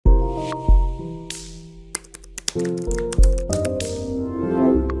ALC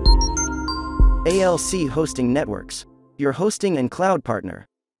Hosting Networks, your hosting and cloud partner.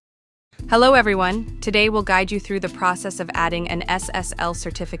 Hello everyone, today we'll guide you through the process of adding an SSL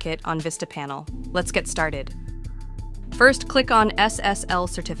certificate on VistaPanel. Let's get started. First, click on SSL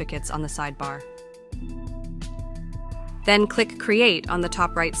certificates on the sidebar. Then click Create on the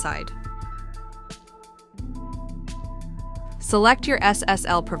top right side. Select your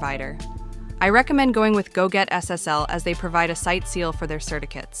SSL provider. I recommend going with GoGetSSL as they provide a site seal for their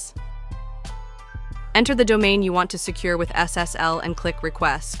certificates. Enter the domain you want to secure with SSL and click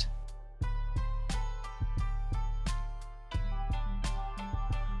Request.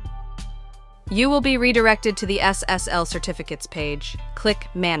 You will be redirected to the SSL certificates page. Click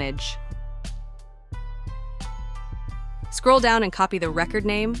Manage. Scroll down and copy the record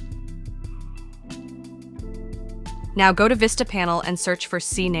name. Now go to VistaPanel and search for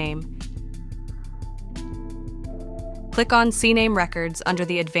CNAME. Click on CNAME Records under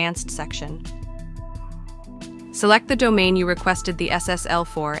the Advanced section. Select the domain you requested the SSL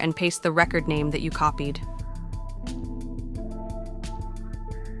for and paste the record name that you copied.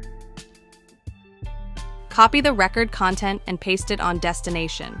 Copy the record content and paste it on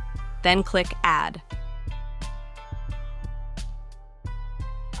destination. Then click Add.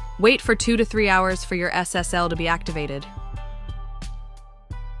 Wait for 2 to 3 hours for your SSL to be activated.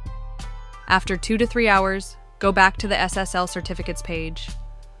 After 2 to 3 hours, go back to the SSL certificates page.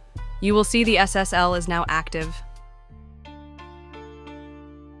 You will see the SSL is now active.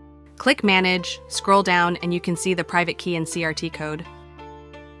 Click Manage, scroll down, and you can see the private key and CRT code.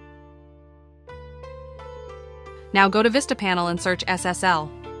 Now go to VistaPanel and search SSL.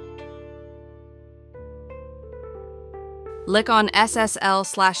 Click on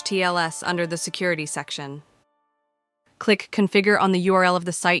SSL/TLS under the Security section. Click Configure on the URL of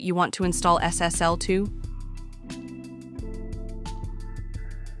the site you want to install SSL to.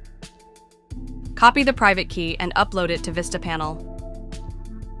 Copy the private key and upload it to VistaPanel.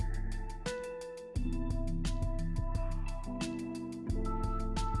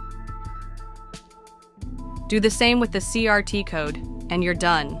 Do the same with the CRT code, and you're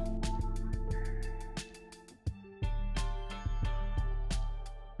done.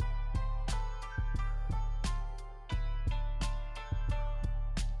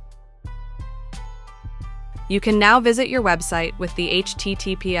 You can now visit your website with the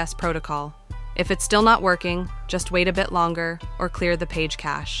HTTPS protocol. If it's still not working, just wait a bit longer or clear the page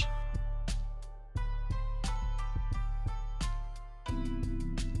cache.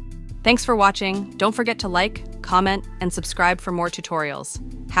 Thanks for watching. Don't forget to like, comment, and subscribe for more tutorials.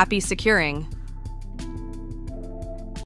 Happy securing!